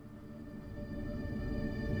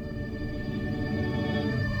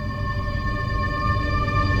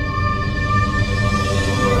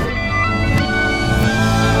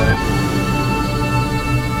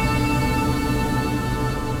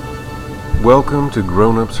Welcome to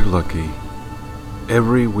Grown Ups Are Lucky.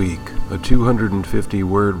 Every week, a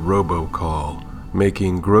 250-word robocall,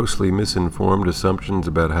 making grossly misinformed assumptions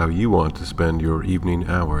about how you want to spend your evening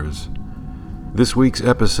hours. This week's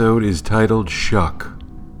episode is titled Shuck.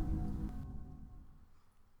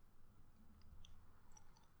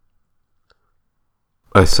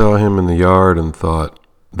 I saw him in the yard and thought,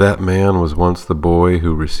 that man was once the boy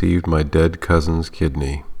who received my dead cousin's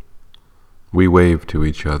kidney. We waved to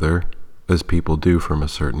each other, as people do from a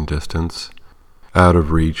certain distance, out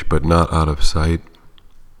of reach but not out of sight.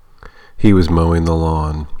 He was mowing the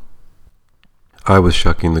lawn. I was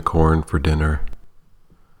shucking the corn for dinner.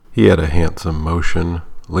 He had a handsome motion,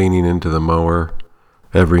 leaning into the mower,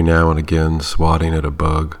 every now and again swatting at a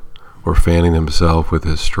bug, or fanning himself with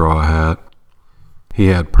his straw hat. He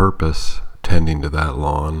had purpose, tending to that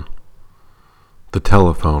lawn. The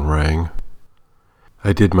telephone rang.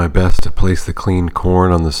 I did my best to place the cleaned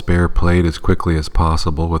corn on the spare plate as quickly as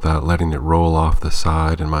possible without letting it roll off the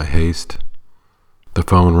side in my haste. The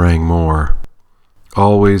phone rang more.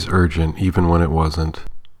 Always urgent, even when it wasn't.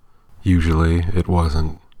 Usually, it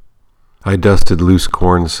wasn't. I dusted loose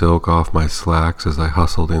corn silk off my slacks as I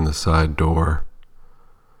hustled in the side door.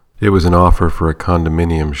 It was an offer for a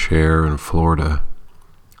condominium share in Florida,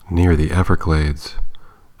 near the Everglades,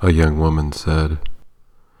 a young woman said.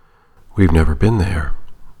 We've never been there,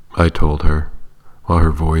 I told her, while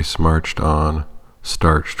her voice marched on,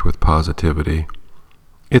 starched with positivity.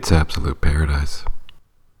 It's absolute paradise.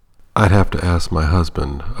 I'd have to ask my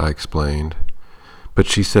husband, I explained, but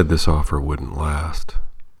she said this offer wouldn't last.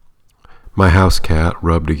 My house cat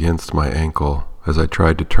rubbed against my ankle as I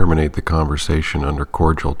tried to terminate the conversation under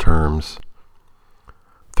cordial terms.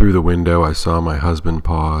 Through the window I saw my husband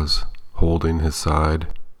pause, holding his side.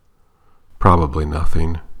 Probably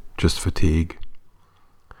nothing. Just fatigue.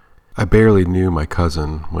 I barely knew my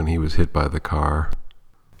cousin when he was hit by the car.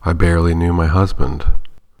 I barely knew my husband.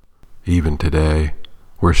 Even today,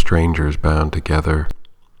 we're strangers bound together.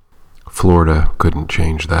 Florida couldn't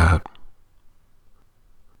change that.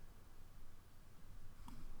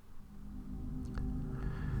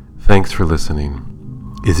 Thanks for listening.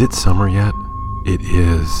 Is it summer yet? It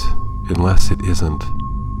is, unless it isn't.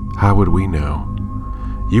 How would we know?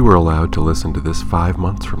 You were allowed to listen to this 5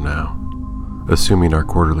 months from now, assuming our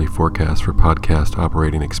quarterly forecast for podcast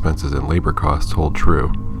operating expenses and labor costs hold true.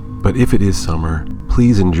 But if it is summer,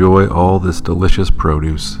 please enjoy all this delicious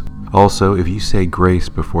produce. Also, if you say grace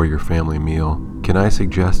before your family meal, can I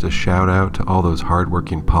suggest a shout out to all those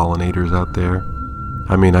hardworking pollinators out there?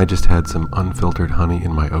 I just had some unfiltered honey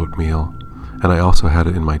in my oatmeal, and I also had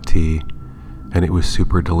it in my tea, and it was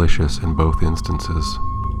super delicious in both instances.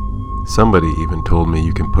 Somebody even told me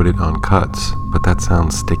you can put it on cuts, but that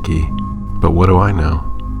sounds sticky. But what do I know?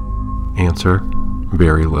 Answer,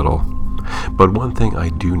 very little. But one thing I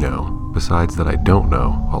do know, besides that I don't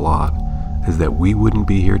know a lot, is that we wouldn't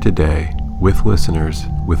be here today with listeners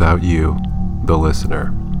without you, the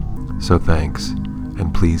listener. So thanks,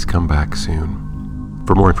 and please come back soon.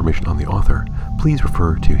 For more information on the author, please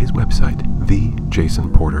refer to his website,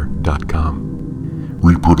 thejasonporter.com.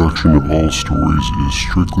 Reproduction of all stories is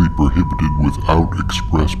strictly prohibited without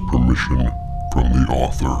express permission from the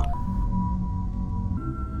author.